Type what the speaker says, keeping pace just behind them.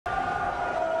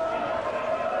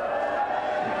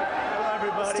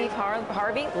Steve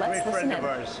Harvey. Let's listen Great friend in. of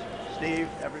ours. Steve,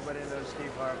 everybody knows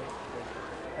Steve Harvey.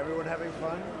 Everyone having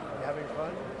fun? You having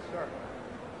fun? Sure.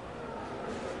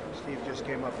 Steve just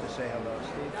came up to say hello.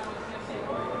 Steve?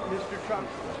 Mr. Trump,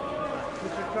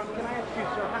 can I ask you,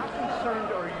 sir, how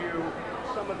concerned are you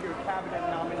some of your cabinet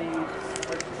nominees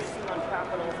are speaking on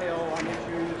Capitol Hill on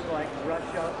issues like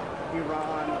Russia,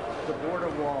 Iran, the border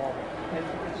wall, and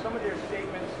some of their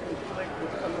statements conflict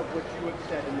with some of what you have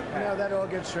said in the past? No, that all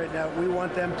gets straightened out. We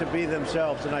want them to be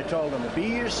themselves, and I told them, be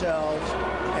yourselves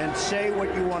and say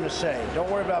what you want to say.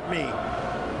 Don't worry about me.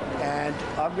 And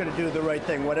I'm going to do the right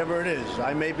thing, whatever it is.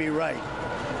 I may be right,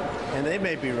 and they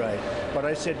may be right. But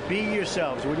I said, be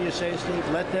yourselves. What do you say, Steve?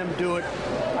 Let them do it.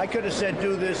 I could have said,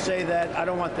 do this, say that. I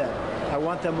don't want that. I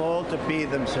want them all to be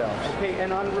themselves. Okay,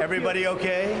 and on repeal, everybody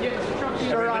okay? Yes,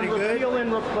 sir, everybody on good? Repeal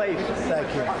and replace.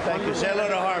 Thank you. Thank you. Say hello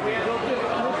to Harvey.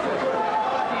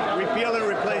 Repeal and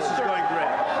replace is going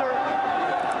great. Sir,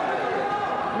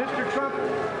 Mr. Trump.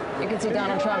 You can see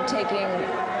Donald Trump taking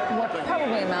what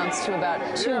probably amounts to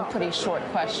about two pretty short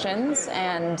questions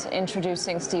and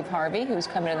introducing Steve Harvey, who's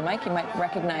coming to the mic. You might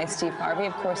recognize Steve Harvey.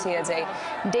 Of course, he has a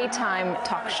daytime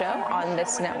talk show on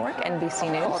this network,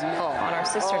 NBC News, on our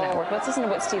sister network. Let's listen to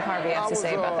what Steve Harvey has to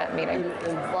say about that meeting.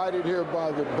 Invited here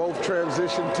by both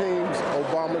transition teams,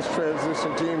 Obama's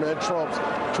transition team and Trump's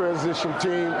transition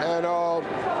team, and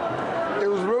it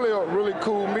was really a really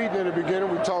cool meeting in the beginning.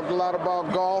 We talked a lot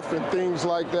about golf and things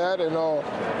like that, and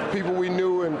people we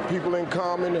knew and people in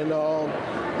common, and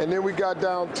then we got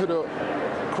down to the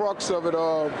crux of it.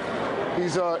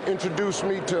 He's introduced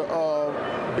me to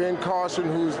Ben Carson,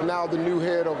 who's now the new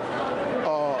head of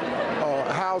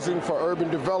housing for urban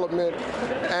development,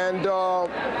 and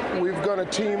we're going to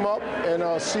team up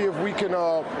and see if we can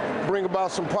bring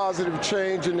about some positive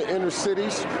change in the inner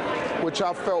cities, which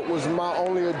I felt was my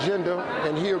only agenda,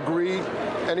 and he agreed,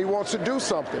 and he wants to do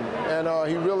something. And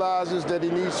he realizes that he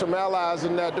needs some allies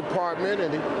in that department,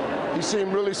 and he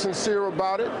seemed really sincere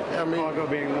about it. I mean, Chicago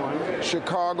being one.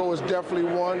 Chicago is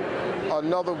definitely one.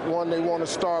 Another one they want to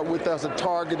start with as a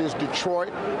target is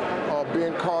Detroit.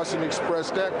 Ben Carson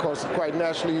expressed that, because quite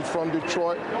naturally he's from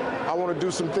Detroit. I want to do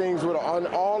some things with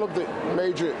all of the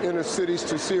major inner cities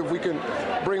to see if we can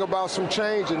bring about some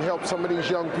change and help some of these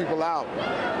young people out.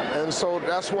 And so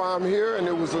that's why I'm here, and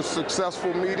it was a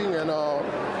successful meeting, and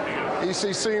he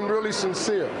seemed really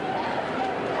sincere.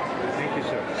 Thank you,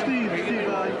 sir. Steve,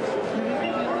 I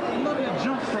love your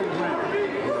jump program.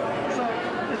 So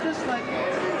is this like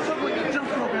something like a jump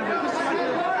program? Like this is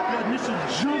like your initial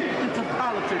jump into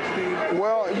politics, Steve?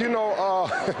 Well, you know,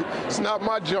 it's not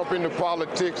my jump into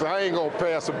politics. I ain't gonna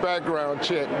pass a background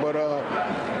check, but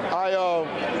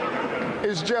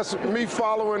it's just me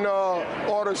following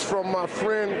orders from my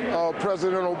friend,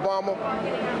 President Obama,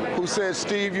 who said,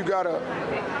 Steve, you gotta,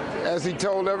 as he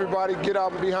told everybody, get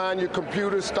out behind your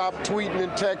computer, stop tweeting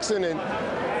and texting, and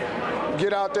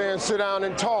get out there and sit down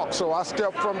and talk. So I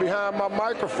stepped from behind my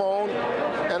microphone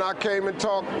and I came and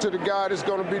talked to the guy that's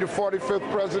going to be the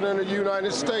 45th president of the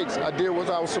United States. I did what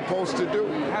I was supposed to do.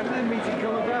 How did that meeting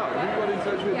come about? Who got in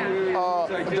touch with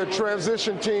you? The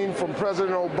transition team from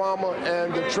President Obama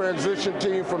and the transition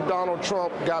team from Donald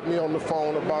Trump got me on the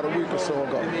phone about a week or so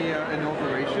ago. In the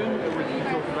inauguration, or did you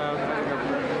talk about?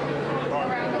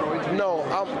 No,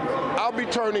 I'll be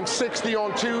turning 60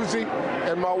 on Tuesday,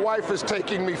 and my wife is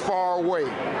taking me far away.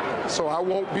 So I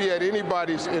won't be at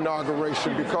anybody's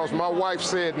inauguration because my wife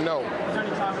said no.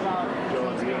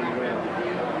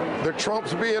 The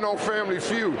Trumps being on Family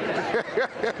Feud.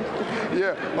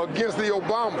 Yeah, against the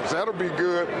Obamas. That'll be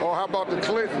good. Or how about the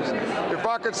Clintons? If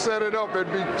I could set it up,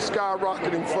 it'd be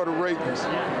skyrocketing for the ratings.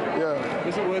 Yeah.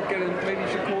 Is it worth getting, maybe you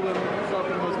should call them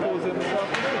something those calls in this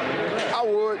afternoon? I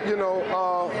would, you know.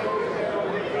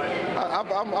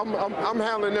 I'm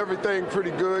handling everything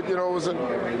pretty good. You know,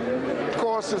 of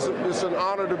course, it's an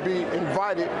honor to be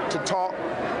invited to talk.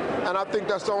 And I think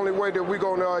that's the only way that we're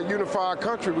going to unify our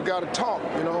country. We got to talk,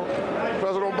 you know.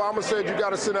 President Obama said you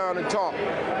got to sit down and talk.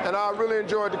 And I really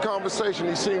enjoyed the conversation.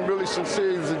 He seemed really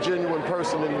sincere. He was a genuine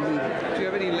person in the meeting. Do you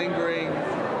have any lingering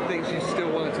things you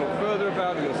still want to talk further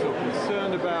about, or you're still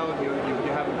concerned about, you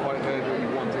haven't quite heard what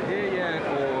you want to hear yet,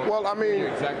 or well, I mean, you're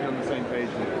exactly on the same page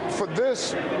now? For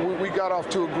this, we got off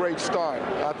to a great start.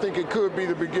 I think it could be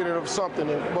the beginning of something,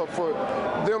 but for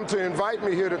them to invite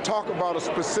me here to talk about a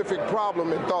specific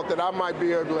problem and thought that I might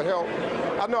be able to help.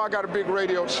 I know I got a big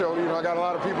radio show, you know, I got a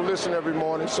lot of people listening every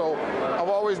morning, so I've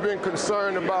always been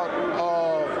concerned about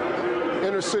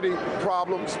inner inner city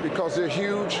problems because they're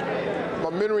huge. My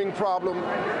mentoring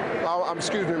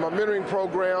my mentoring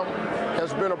program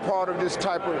has been a part of this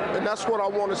type of, and that's what I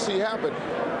want to see happen.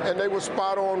 And they were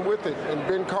spot on with it. And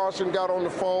Ben Carson got on the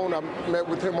phone. I met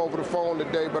with him over the phone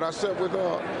today, but I sat with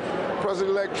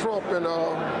President-elect Trump, and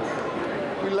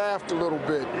we laughed a little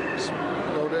bit.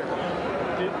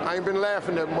 I ain't been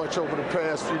laughing that much over the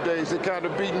past few days. They kind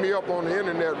of beating me up on the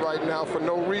internet right now for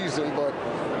no reason, but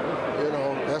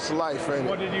that's life, ain't it?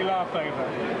 What did you laugh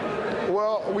over?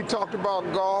 Well, we talked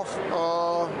about golf.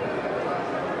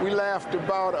 We laughed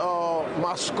about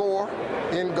my score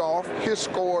in golf, his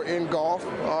score in golf.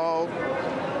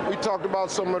 We talked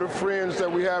about some of the friends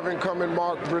that we have in common,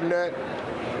 Mark Burnett.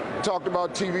 Talked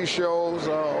about TV shows,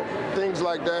 things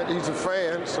like that. He's a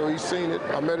fan, so he's seen it.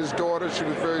 I met his daughter; she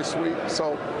was very sweet.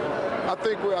 So, I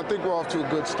think we're off to a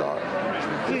good start.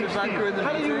 Steve, how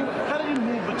do you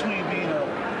move between being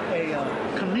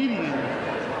a comedian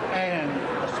and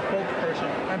a spokesperson,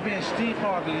 and being Steve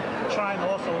Harvey, trying to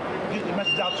also get the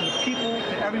message out to the people,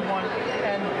 to everyone,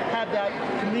 and have that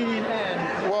comedian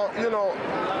and? Well,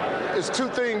 it's two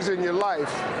things in your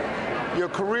life. Your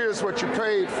career is what you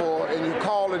paid for, and your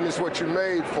calling is what you're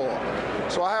made for.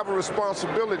 So I have a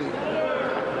responsibility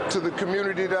to the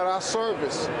community that I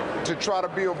service to try to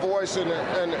be a voice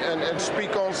and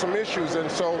speak on some issues. And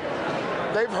so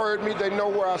they've heard me. They know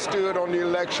where I stood on the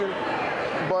election.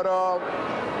 But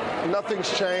nothing's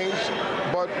changed.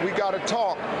 But we got to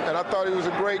talk. And I thought he was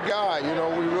a great guy.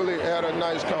 We really had a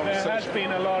nice conversation. There has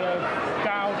been a lot of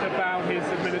doubt about his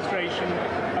administration,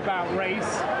 about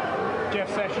race. Jeff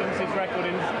Sessions, his record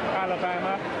in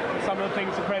Alabama, some of the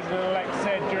things the president-elect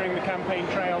said during the campaign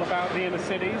trail about the inner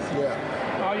cities.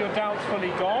 Yeah. Are your doubts fully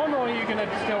gone, or are you going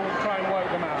to still try and work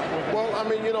them out? Well,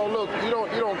 look, you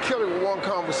don't kill it with one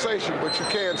conversation, but you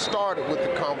can start it with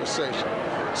the conversation.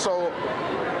 So,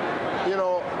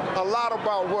 a lot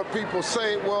about what people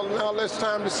say, well, now it's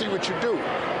time to see what you do.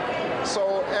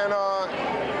 So, and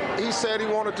he said he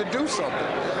wanted to do something.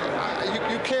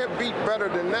 You can't beat better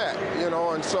than that,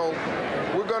 and so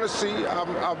we're going to see.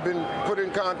 I've been put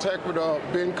in contact with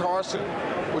Ben Carson,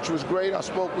 which was great. I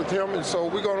spoke with him, and so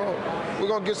we're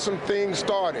gonna get some things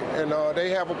started. And they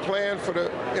have a plan for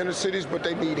the inner cities, but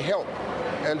they need help.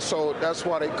 And so that's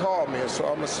why they called me. And so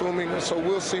I'm assuming, so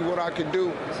we'll see what I can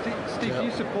do. Steve, do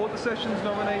you support the Sessions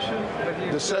nomination?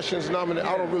 The Sessions nomination?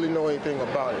 I don't really know anything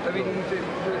about it.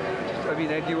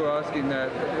 Ed, you were asking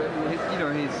that,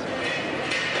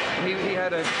 he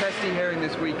had a testy hearing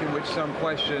this week in which some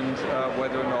questioned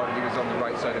whether or not he was on the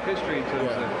right side of history in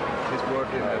terms of his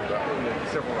work in the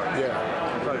civil rights.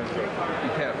 Yeah. So be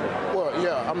careful. Well,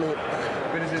 yeah,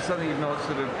 But is it something you've not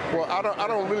sort of? Well, I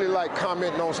don't really like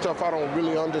commenting on stuff I don't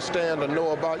really understand or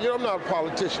know about. I'm not a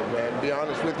politician, man, to be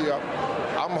honest with you.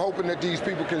 I'm hoping that these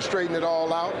people can straighten it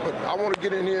all out, but I want to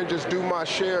get in here and just do my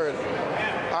share. And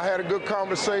I had a good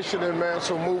conversation, and man,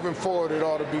 so moving forward, it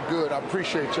ought to be good. I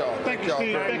appreciate y'all. Thank you, y'all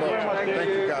Steve. very Thank you very much. Thank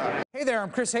you, guys. Hey there,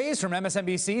 I'm Chris Hayes from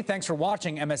MSNBC. Thanks for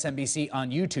watching MSNBC on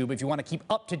YouTube. If you want to keep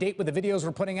up to date with the videos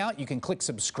we're putting out, you can click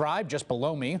subscribe just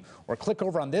below me, or click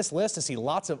over on this list to see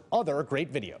lots of other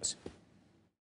great videos.